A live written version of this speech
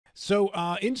So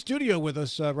in studio with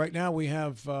us right now, we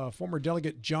have former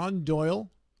Delegate John Doyle,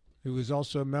 who is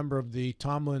also a member of the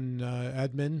Tomlin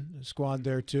admin squad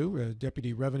there too,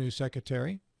 Deputy Revenue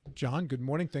Secretary. John, good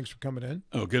morning. Thanks for coming in.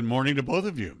 Oh, good morning to both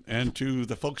of you and to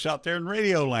the folks out there in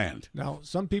Radio Land. Now,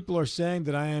 some people are saying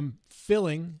that I am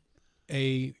filling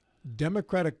a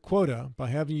Democratic quota by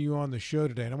having you on the show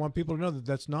today, and I want people to know that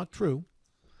that's not true.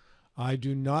 I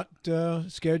do not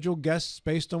schedule guests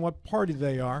based on what party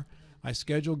they are. I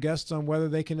schedule guests on whether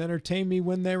they can entertain me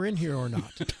when they're in here or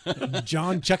not.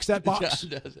 John checks that box.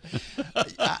 John does.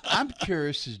 I'm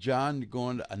curious, is John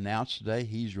going to announce today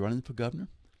he's running for governor?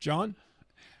 John?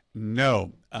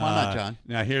 No. Why not, John?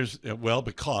 Now,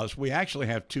 because we actually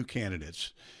have two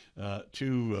candidates,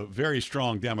 two very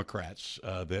strong Democrats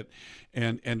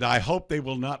and I hope they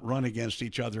will not run against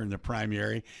each other in the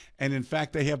primary. And, in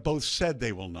fact, they have both said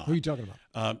they will not. Who are you talking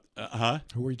about?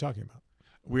 Who are you talking about?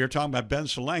 We are talking about Ben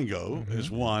Salango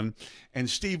is one, and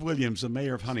Steve Williams, the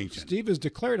mayor of Huntington. Steve has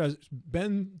declared.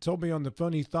 Ben told me on the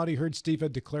phone he thought he heard Steve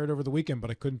had declared over the weekend, but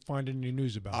I couldn't find any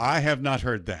news about it. I have not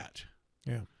heard that.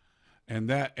 Yeah.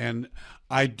 And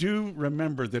I do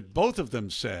remember that both of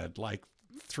them said, like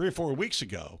 3 or 4 weeks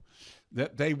ago,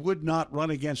 that they would not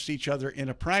run against each other in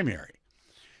a primary.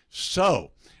 So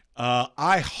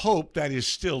I hope that is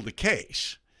still the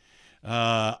case.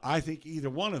 I think either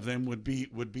one of them would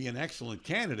be an excellent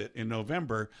candidate in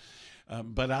November,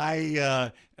 but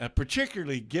I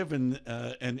particularly given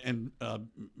and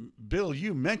Bill,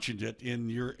 you mentioned it in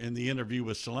the interview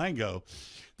with Salango,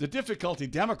 the difficulty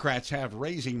Democrats have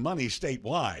raising money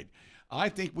statewide. I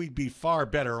think we'd be far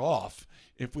better off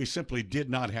if we simply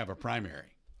did not have a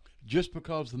primary. Just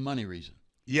because of the money reason?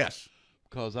 Yes.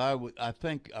 Because I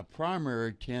think a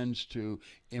primary tends to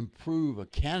improve a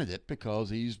candidate because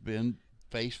he's been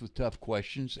faced with tough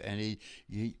questions and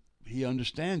he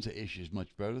understands the issues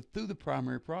much better through the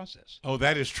primary process. Oh,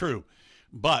 that is true.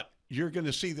 But you're going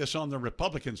to see this on the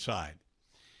Republican side.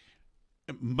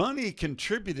 Money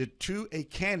contributed to a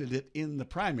candidate in the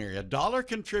primary, a dollar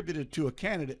contributed to a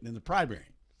candidate in the primary,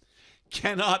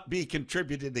 cannot be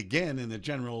contributed again in the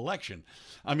general election.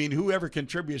 I mean, whoever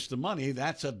contributes the money,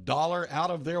 that's a dollar out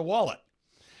of their wallet.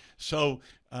 So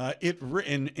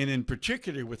in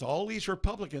particular, with all these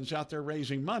Republicans out there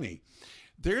raising money,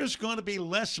 there's going to be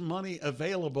less money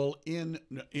available in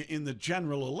the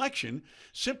general election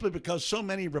simply because so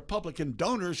many Republican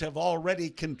donors have already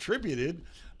contributed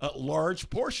large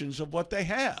portions of what they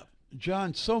have.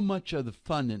 John, so much of the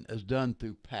funding is done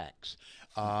through PACs,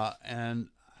 and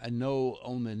I know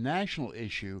on the national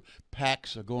issue,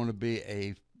 PACs are going to be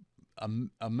a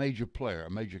major player,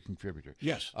 a major contributor.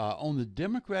 Yes. On the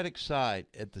Democratic side,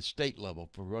 at the state level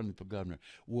for running for governor,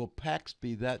 will PACs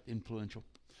be that influential?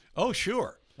 Oh,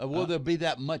 sure. Will there be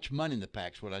that much money in the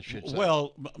PACs, what I should say?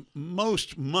 Well,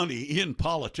 most money in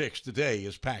politics today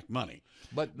is PAC money.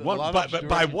 But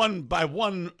by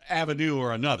one avenue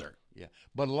or another. Yeah.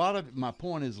 But my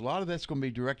point is, a lot of that's going to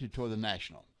be directed toward the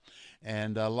national.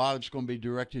 And a lot of it's going to be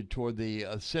directed toward the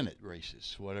Senate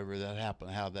races, whatever that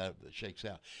happens, how that shakes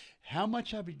out. How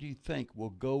much of it do you think will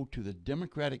go to the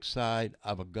Democratic side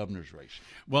of a governor's race?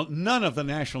 Well, none of the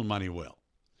national money will.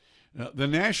 The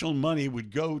national money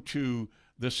would go to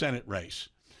the Senate race,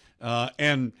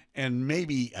 and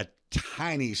maybe a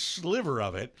tiny sliver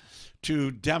of it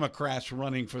to Democrats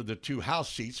running for the 2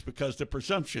 House seats, because the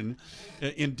presumption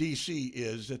in D.C.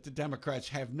 is that the Democrats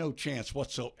have no chance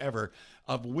whatsoever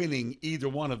of winning either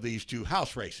one of these 2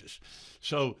 House races.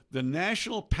 So the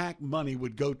national PAC money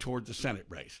would go toward the Senate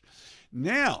race.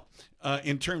 Now,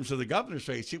 in terms of the governor's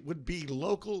race, it would be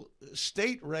local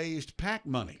state-raised PAC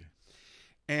money.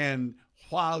 And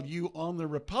while you on the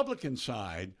Republican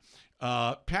side,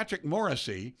 Patrick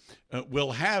Morrissey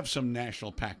will have some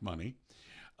national PAC money,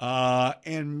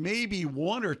 and maybe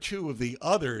 1 or 2 of the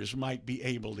others might be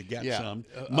able to get some.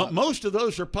 Most of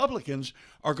those Republicans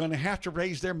are going to have to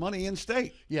raise their money in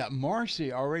state. Yeah,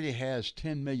 Morrissey already has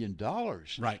 $10 million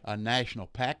right. National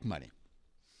PAC money.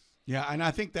 Yeah, and I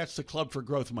think that's the Club for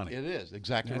Growth money. It is,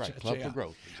 exactly right. Club for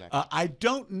Growth. Exactly. I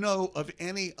don't know of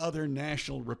any other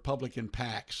national Republican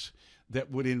PACs that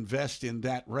would invest in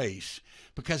that race,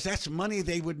 because that's money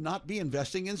they would not be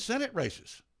investing in Senate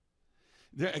races.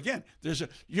 There, again,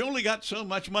 you only got so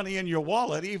much money in your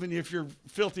wallet, even if you're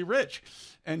filthy rich.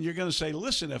 And you're going to say,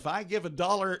 listen, if I give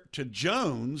 $1 to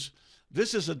Jones,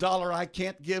 this is $1 I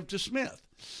can't give to Smith.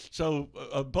 So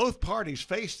both parties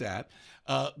face that.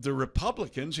 The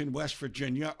Republicans in West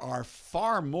Virginia are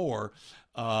far more,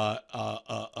 have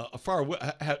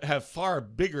far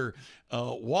bigger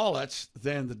wallets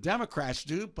than the Democrats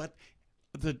do, but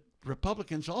the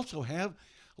Republicans also have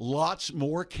lots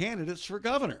more candidates for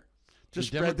governor. The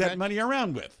spread that Democrats? money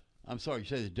around with. I'm sorry, you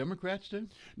say the Democrats do?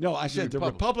 No, I said the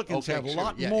Republicans Okay, have a sure.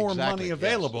 lot Yeah, more exactly. money Yes,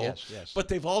 available, yes. but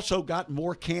they've also got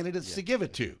more candidates to give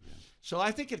it to. Yeah. So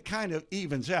I think it kind of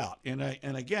evens out. And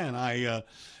again,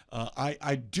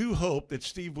 I do hope that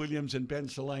Steve Williams and Ben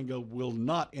Salango will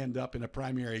not end up in a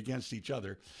primary against each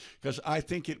other, because I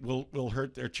think it will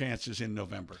hurt their chances in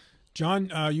November.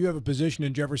 John, you have a position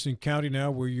in Jefferson County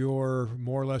now where you're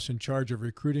more or less in charge of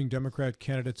recruiting Democrat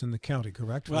candidates in the county,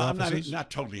 correct? Well, I'm not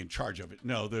totally in charge of it.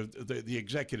 No, the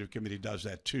executive committee does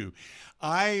that too.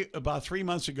 I, about 3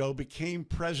 months ago, became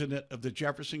president of the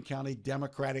Jefferson County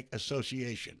Democratic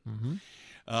Association.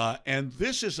 Mm-hmm. And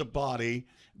this is a body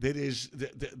that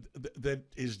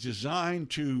is designed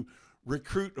to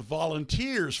recruit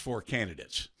volunteers for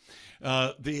candidates.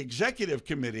 The executive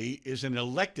committee is an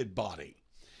elected body.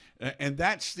 And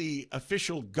that's the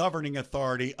official governing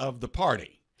authority of the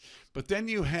party. But then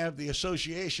you have the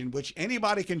association, which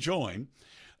anybody can join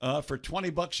for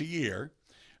 $20 a year.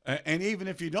 And even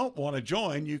if you don't want to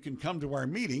join, you can come to our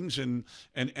meetings and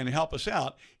help us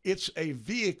out. It's a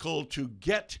vehicle to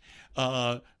get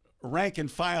rank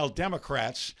and file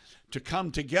Democrats to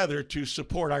come together to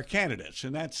support our candidates.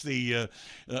 And that's the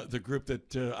group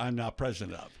that I'm now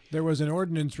president of. There was an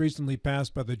ordinance recently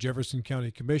passed by the Jefferson County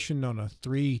Commission on a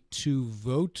 3-2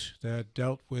 vote that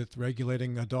dealt with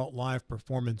regulating adult live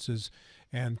performances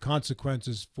and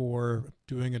consequences for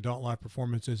doing adult live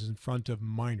performances in front of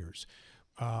minors.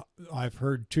 I've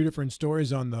heard two different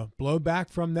stories on the blowback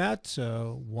from that.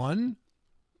 One,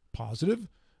 positive,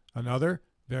 another,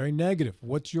 very negative.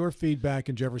 What's your feedback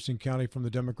in Jefferson County from the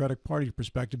Democratic Party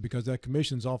perspective? Because that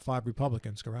commission's all 5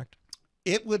 Republicans, correct?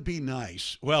 It would be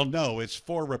nice. Well, no, it's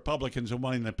 4 Republicans and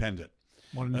 1 independent.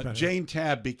 One independent. Jane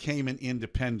Tabb became an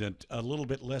independent a little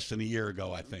bit less than a year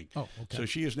ago, I think. Oh, okay. So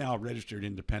she is now a registered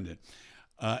independent.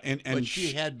 But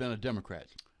she had been a Democrat.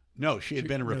 No, she had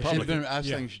been a She'd Republican. been, I was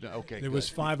Yeah. thinking, okay. It was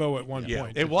 5-0 at one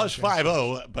point. It was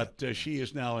 5-0, but she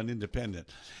is now an independent.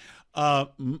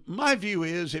 My view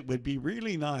is it would be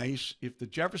really nice if the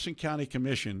Jefferson County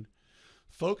Commission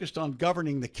focused on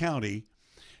governing the county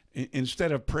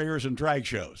instead of prayers and drag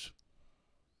shows.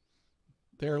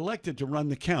 They're elected to run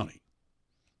the county.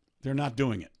 They're not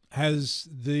doing it. Has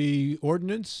the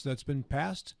ordinance that's been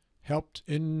passed helped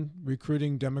in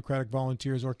recruiting Democratic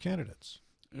volunteers or candidates?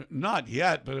 Not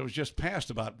yet, but it was just passed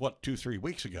about, 2-3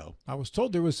 weeks ago. I was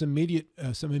told there was some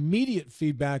immediate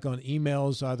feedback on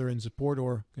emails, either in support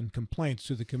or in complaints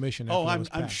to the commission. Oh, after it was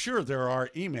I'm passed. sure there are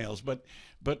emails, but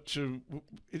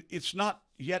it's not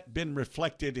yet been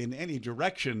reflected in any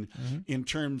direction in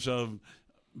terms of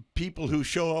people who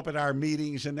show up at our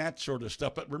meetings and that sort of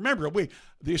stuff. But remember,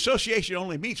 the association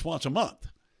only meets once a month.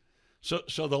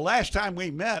 So the last time we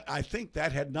met, I think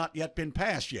that had not yet been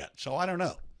passed yet. So I don't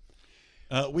know.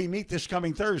 We meet this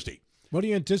coming Thursday. What do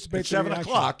you anticipate? At 7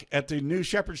 o'clock at the new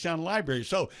Shepherdstown Library.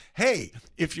 So, hey,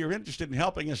 if you're interested in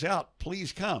helping us out,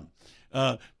 please come.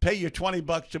 Pay you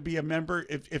 $20 to be a member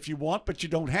if you want, but you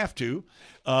don't have to.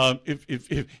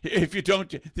 If you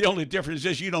don't, the only difference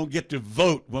is you don't get to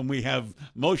vote when we have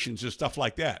motions and stuff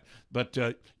like that. But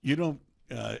you don't.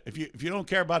 If you don't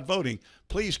care about voting,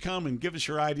 please come and give us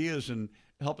your ideas and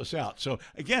help us out. So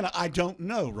again, I don't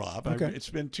know, Rob. Okay. It's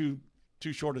been too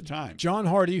short a time. John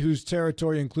Hardy, whose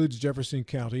territory includes Jefferson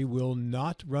County, will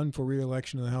not run for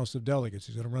re-election in the House of Delegates.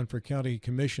 He's going to run for county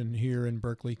commission here in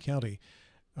Berkeley County.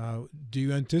 Do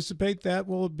you anticipate that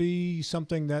will be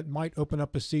something that might open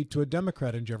up a seat to a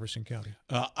Democrat in Jefferson County?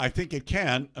 I think it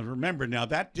can. Remember, now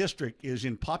that district is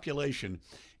in population.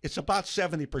 It's about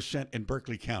 70% in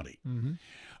Berkeley County.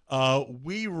 Mm-hmm.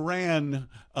 We ran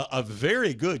a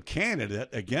very good candidate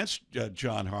against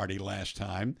John Hardy last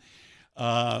time.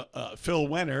 Phil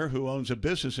Wenner, who owns a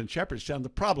business in Shepherdstown. The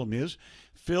problem is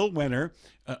Phil Wenner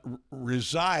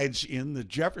resides in the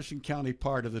Jefferson County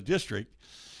part of the district.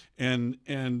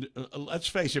 And let's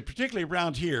face it, particularly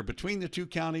around here, between the two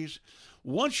counties,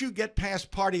 once you get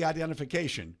past party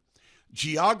identification,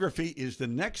 geography is the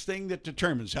next thing that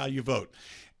determines how you vote.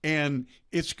 And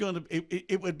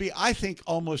it would be, I think,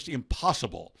 almost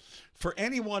impossible for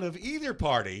anyone of either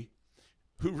party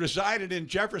who resided in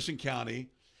Jefferson County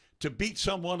to beat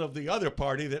someone of the other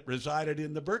party that resided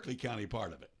in the Berkeley County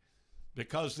part of it,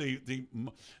 because the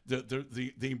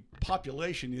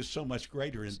population is so much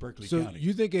greater in Berkeley County. So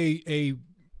you think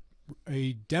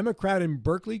a Democrat in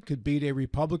Berkeley could beat a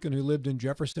Republican who lived in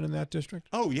Jefferson in that district?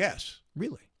 Oh, yes.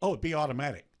 Really? Oh, it'd be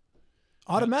automatic.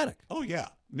 Automatic? Oh, yeah.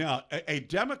 Now, a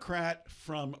Democrat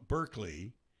from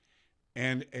Berkeley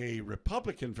and a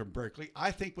Republican from Berkeley,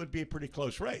 I think, would be a pretty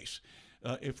close race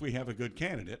if we have a good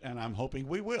candidate, and I'm hoping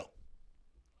we will.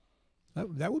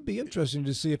 That would be interesting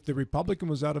to see if the Republican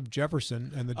was out of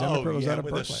Jefferson and the Democrat was out of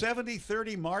with Berkeley. a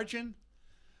 70-30 margin.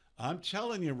 I'm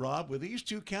telling you, Rob, with these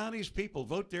two counties, people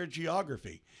vote their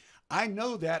geography. I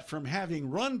know that from having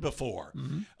run before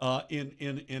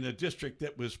in a district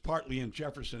that was partly in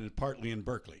Jefferson and partly in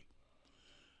Berkeley.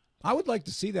 I would like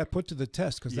to see that put to the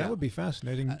test because that would be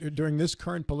fascinating during this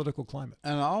current political climate.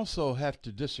 And I also have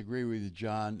to disagree with you,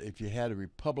 John. If you had a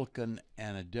Republican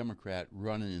and a Democrat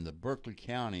running in the Berkeley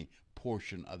County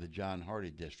portion of the John Hardy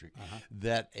district,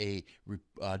 that a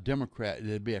Democrat,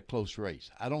 it'd be a close race.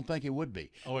 I don't think it would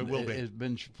be. Oh, it will be. It's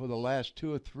been for the last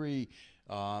 2 or 3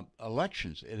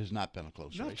 elections. It has not been a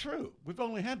close race. Not true. We've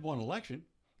only had one election.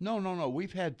 No.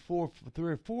 We've had 3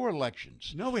 or 4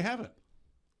 elections. No, we haven't.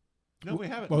 No, we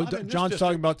haven't. Well, John's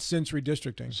talking about since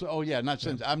redistricting. So, not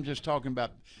since. I'm just talking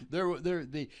about the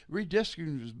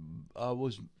redistricting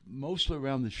was mostly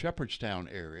around the Shepherdstown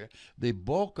area. The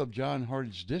bulk of John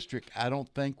Hardy's district, I don't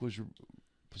think, was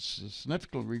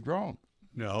significantly redrawn.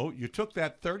 No, you took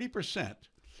that 30%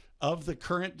 of the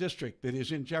current district that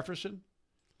is in Jefferson,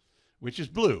 which is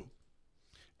blue,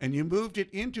 and you moved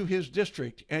it into his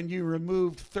district, and you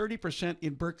removed 30%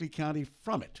 in Berkeley County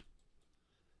from it.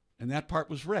 And that part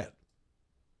was red.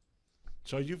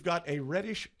 So you've got a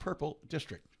reddish-purple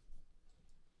district.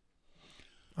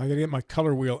 I got to get my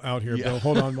color wheel out here, Bill.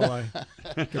 Hold on while I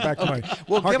get back to my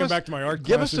back to my art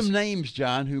Give classes. us some names,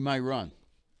 John, who might run.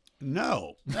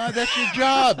 No. No, that's your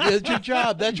job. That's your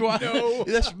job. That's why.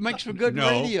 That makes for good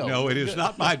radio. No, it is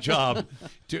not my job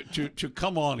to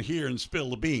come on here and spill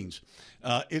the beans.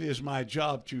 It is my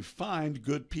job to find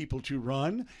good people to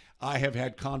run. I have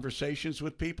had conversations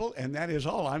with people, and that is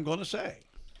all I'm going to say.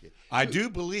 I do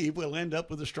believe we'll end up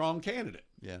with a strong candidate.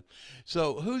 Yeah.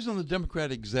 So who's on the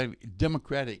Democratic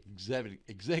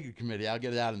Executive Committee? I'll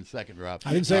get it out in a second, Rob.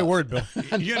 I didn't say a word, Bill.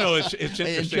 You know, it's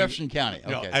interesting. In Jefferson County.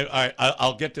 Okay. No,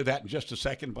 I'll get to that in just a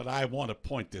second, but I want to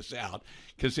point this out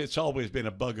because it's always been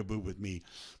a bugaboo with me.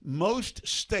 Most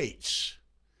states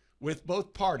with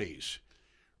both parties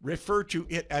refer to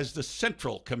it as the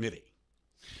Central Committee,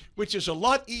 which is a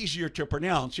lot easier to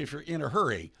pronounce if you're in a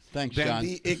hurry than John.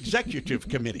 the Executive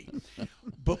Committee.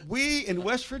 But we in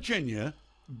West Virginia,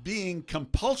 being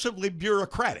compulsively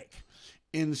bureaucratic,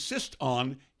 insist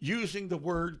on using the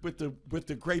word with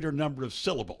the greater number of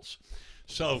syllables.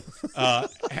 So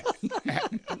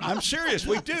I'm serious,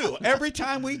 we do. Every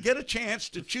time we get a chance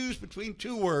to choose between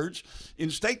 2 words in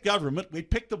state government, we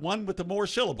pick the one with the more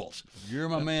syllables. You're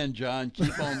my man, John.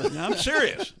 Keep on. I'm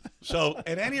serious. So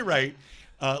at any rate,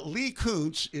 Lee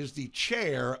Kuntz is the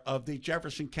chair of the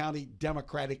Jefferson County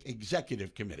Democratic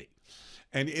Executive Committee,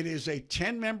 and it is a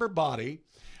 10-member body.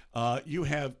 You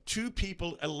have 2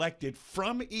 people elected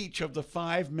from each of the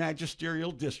 5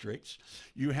 magisterial districts.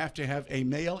 You have to have a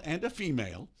male and a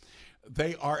female.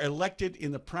 They are elected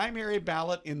in the primary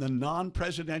ballot in the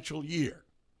non-presidential year.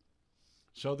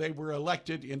 So they were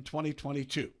elected in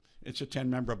 2022. It's a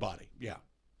 10-member body, yeah.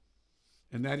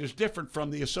 And that is different from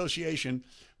the association,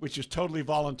 which is totally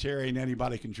voluntary and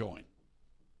anybody can join.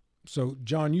 So,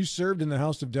 John, you served in the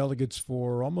House of Delegates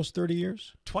for almost 30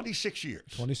 years? 26 years.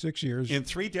 26 years. In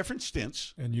 3 different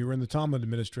stints. And you were in the Tomlin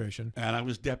administration. And I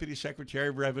was Deputy Secretary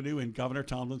of Revenue in Governor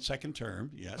Tomlin's 2nd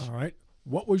term, yes. All right.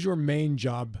 What was your main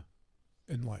job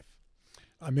in life?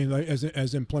 I mean, like,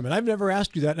 as employment. I've never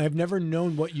asked you that, and I've never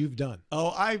known what you've done.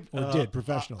 Oh, did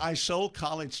professionally. I sold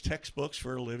college textbooks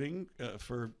for a living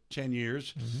for 10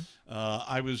 years.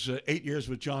 I was 8 years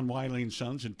with John Wiley and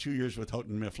Sons and 2 years with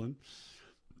Houghton Mifflin.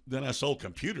 Then I sold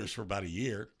computers for about a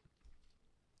year.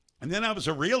 And then I was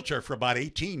a realtor for about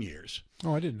 18 years.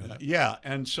 Oh, I didn't know that. Yeah,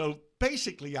 and so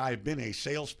basically I've been a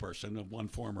salesperson of one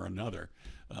form or another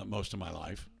most of my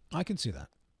life. I can see that.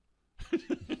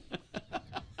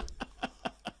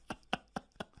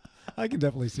 I can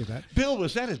definitely see that. Bill,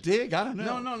 was that a dig? I don't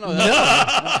know. No.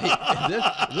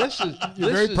 This is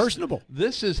very personable.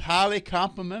 This is highly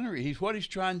complimentary. What he's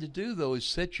trying to do, though, is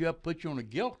set you up, put you on a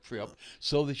guilt trip,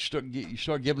 so that you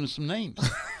start giving us some names.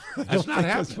 That's not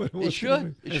happening. It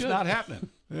should. It's not happening.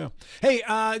 Yeah. Hey,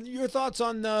 your thoughts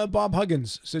on Bob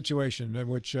Huggins' situation,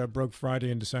 which broke Friday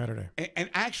into Saturday?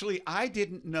 And actually, I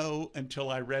didn't know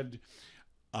until I read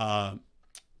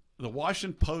the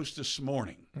Washington Post this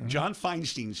morning, John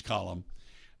Feinstein's column,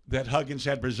 that Huggins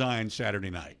had resigned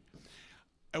Saturday night.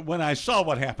 When I saw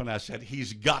what happened, I said,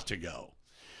 he's got to go.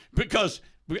 Because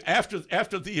after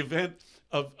the event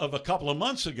of a couple of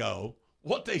months ago,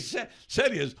 what they said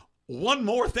is, one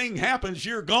more thing happens,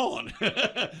 you're gone.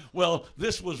 Well,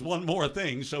 this was one more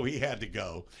thing, so he had to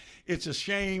go. It's a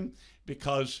shame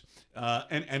because,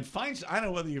 and Feinstein, I don't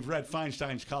know whether you've read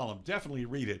Feinstein's column. Definitely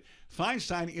read it.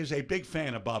 Feinstein is a big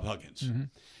fan of Bob Huggins.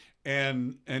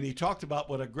 and he talked about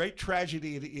what a great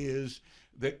tragedy it is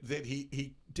that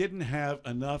he didn't have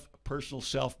enough personal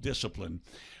self-discipline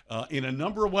in a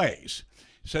number of ways.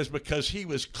 He says because he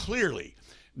was clearly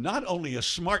not only a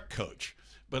smart coach,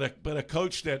 but a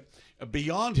coach that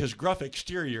beyond his gruff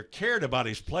exterior cared about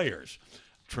his players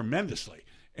tremendously.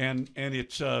 And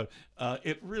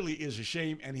it really is a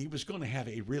shame. And he was going to have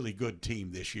a really good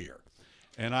team this year,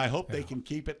 and I hope they can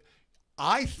keep it.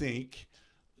 I think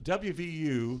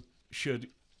WVU should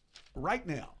right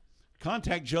now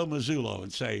contact Joe Mazzullo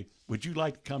and say, "Would you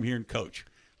like to come here and coach?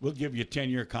 We'll give you a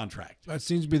 10-year contract." That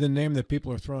seems to be the name that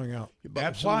people are throwing out. But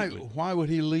Absolutely. Why would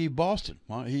he leave Boston?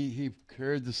 Why he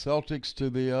carried the Celtics to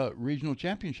the regional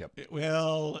championship?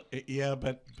 Well, yeah,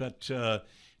 but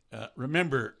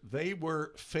remember, they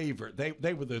were favored.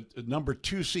 They were the number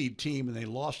 2 seed team, and they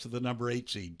lost to the number 8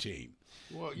 seed team.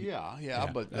 Well, yeah,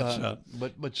 that's,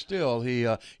 but still, he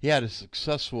had a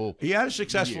successful. He had a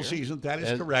successful year. season. That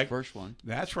is As correct. First one.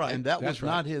 That's right. And that That's was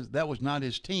not his. That was not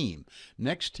his team.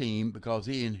 Next team, because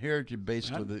he inherited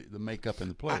basically the makeup and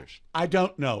the players. I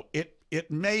don't know. It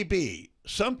may be.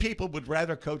 Some people would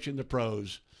rather coach in the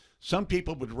pros. Some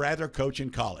people would rather coach in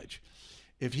college.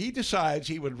 If he decides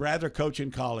he would rather coach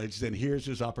in college, then here's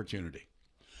his opportunity.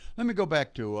 Let me go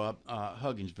back to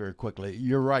Huggins very quickly.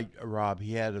 You're right, Rob.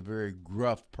 He had a very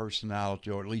gruff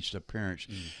personality, or at least appearance.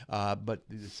 But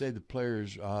to say the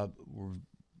players were.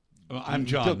 Well, I'm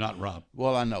John, not Rob.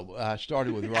 Well, I know. I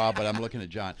started with Rob, but I'm looking at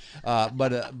John. But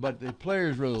the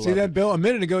players really See that, Bill? A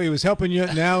minute ago he was helping you.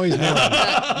 Now he's not.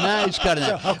 Now he's cutting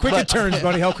out. How quick it turns,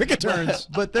 buddy. How quick it turns.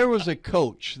 But there was a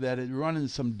coach that had run into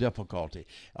some difficulty.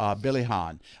 Billy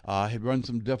Hahn had run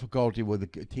some difficulty with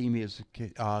the team he was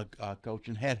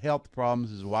coaching, had health problems.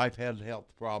 His wife had health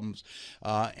problems.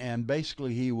 And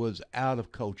basically he was out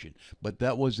of coaching. But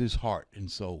that was his heart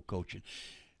and soul, coaching.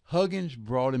 Huggins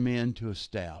brought him into his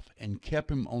staff and kept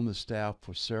him on the staff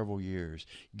for several years.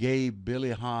 Gave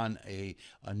Billy Hahn a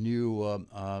new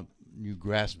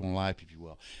grasp on life, if you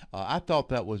will. I thought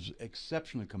that was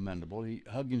exceptionally commendable.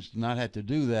 Huggins did not have to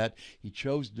do that. He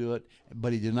chose to do it,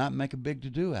 but he did not make a big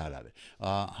to-do out of it.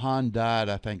 Hahn died,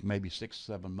 I think, maybe 6 or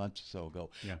 7 months or so ago.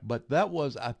 Yeah. But that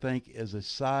was, I think, is a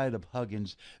side of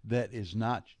Huggins that is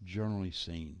not generally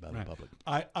seen by the public.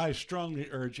 I strongly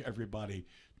urge everybody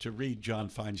to read John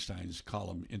Feinstein's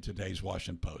column in today's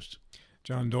Washington Post.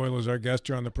 John Doyle is our guest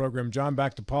here on the program. John,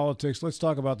 back to politics. Let's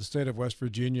talk about the state of West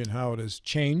Virginia and how it has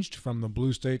changed from the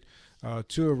blue state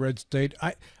to a red state.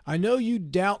 I know you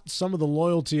doubt some of the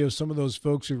loyalty of some of those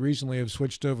folks who recently have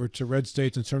switched over to red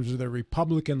states in terms of their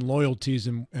Republican loyalties,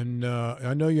 and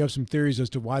I know you have some theories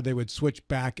as to why they would switch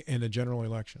back in a general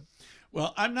election.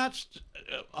 Well, I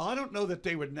don't know that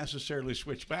they would necessarily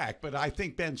switch back, but I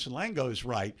think Ben Salango is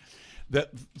right that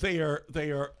they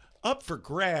are up for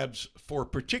grabs for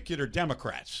particular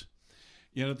Democrats.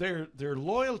 You know, their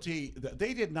loyalty,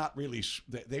 they did not really,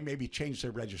 they maybe changed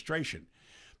their registration.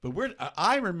 But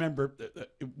I remember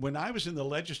when I was in the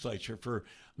legislature, for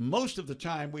most of the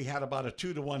time, we had about a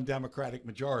 2-to-1 Democratic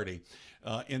majority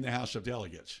in the House of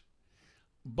Delegates.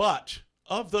 But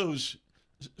of those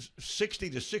 60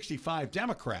 to 65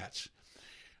 Democrats,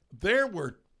 there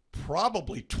were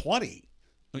probably 20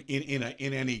 in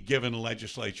any given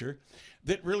legislature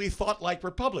that really thought like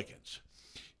Republicans.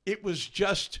 It was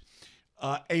just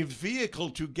a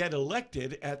vehicle to get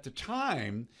elected at the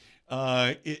time.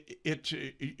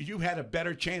 You had a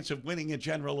better chance of winning a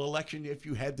general election if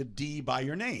you had the D by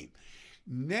your name.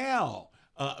 Now,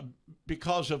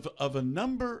 because of a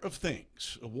number of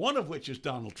things, one of which is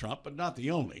Donald Trump, but not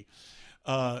the only,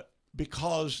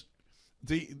 because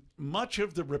much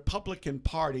of the Republican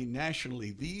Party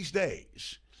nationally these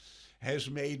days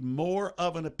has made more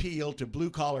of an appeal to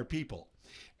blue-collar people.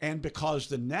 And because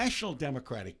the National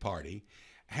Democratic Party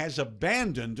has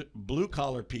abandoned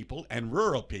blue-collar people and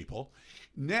rural people,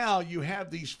 now you have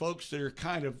these folks that are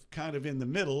kind of in the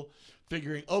middle,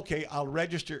 figuring, okay, I'll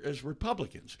register as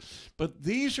Republicans. But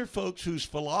these are folks whose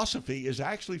philosophy is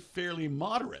actually fairly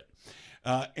moderate.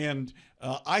 And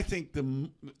I think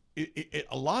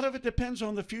a lot of it depends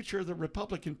on the future of the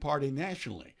Republican Party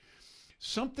nationally.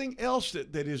 Something else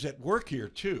that is at work here,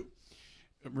 too.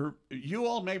 You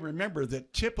all may remember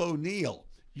that Tip O'Neill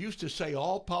used to say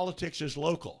all politics is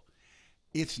local.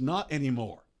 It's not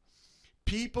anymore.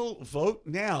 People vote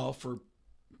now for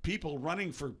people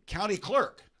running for county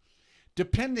clerk,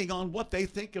 depending on what they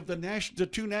think of the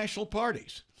two national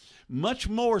parties, much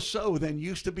more so than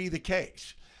used to be the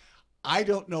case. I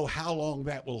don't know how long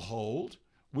that will hold.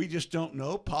 We just don't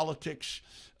know. Politics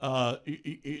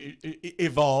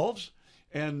evolves.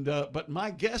 But my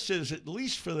guess is, at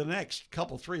least for the next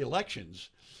 3 elections,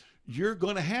 you're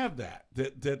going to have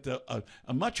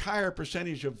a much higher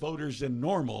percentage of voters than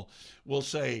normal will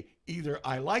say either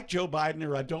I like Joe Biden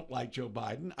or I don't like Joe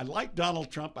Biden. I like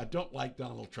Donald Trump. I don't like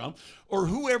Donald Trump, or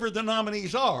whoever the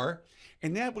nominees are.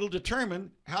 And that will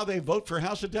determine how they vote for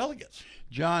House of Delegates.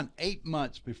 John, 8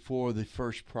 months before the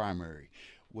first primary,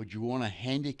 would you want to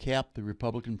handicap the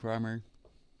Republican primary?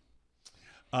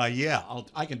 Yeah,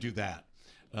 I can do that.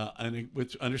 And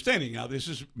with understanding, now this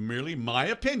is merely my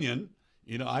opinion.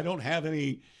 You know, I don't have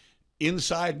any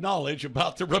inside knowledge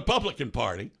about the Republican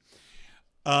Party.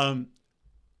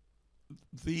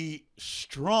 The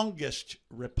strongest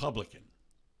Republican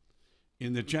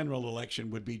in the general election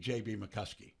would be J.B.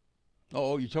 McCuskey.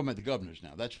 Oh, you're talking about the governors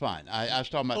now. That's fine. I was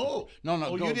talking about. Oh,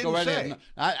 no, you go didn't right say. ahead. No,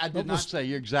 I did not say.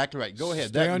 You're exactly right. Go ahead.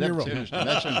 Stay on your roll. That's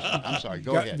understood. I'm sorry.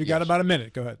 Go ahead. You got about a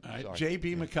minute. Go ahead. All right, Sorry.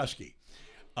 J.B. McCuskey.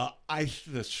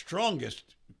 The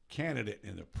strongest candidate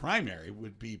in the primary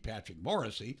would be Patrick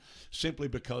Morrissey, simply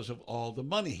because of all the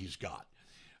money he's got.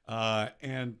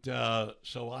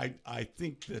 So I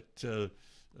think that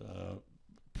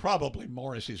probably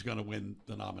Morrissey's going to win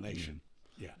the nomination.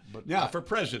 Yeah. But now for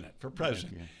president.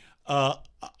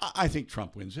 I think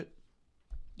Trump wins it.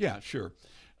 Yeah, sure.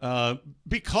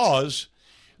 Because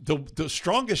the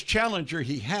strongest challenger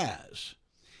he has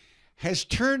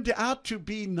turned out to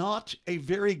be not a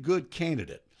very good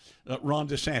candidate, Ron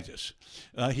DeSantis.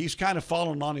 He's kind of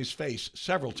fallen on his face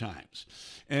several times.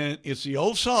 And it's the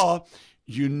old saw,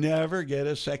 you never get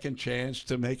a second chance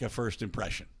to make a first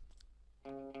impression.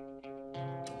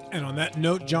 And on that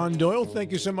note, John Doyle,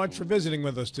 thank you so much for visiting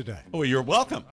with us today. Oh, you're welcome.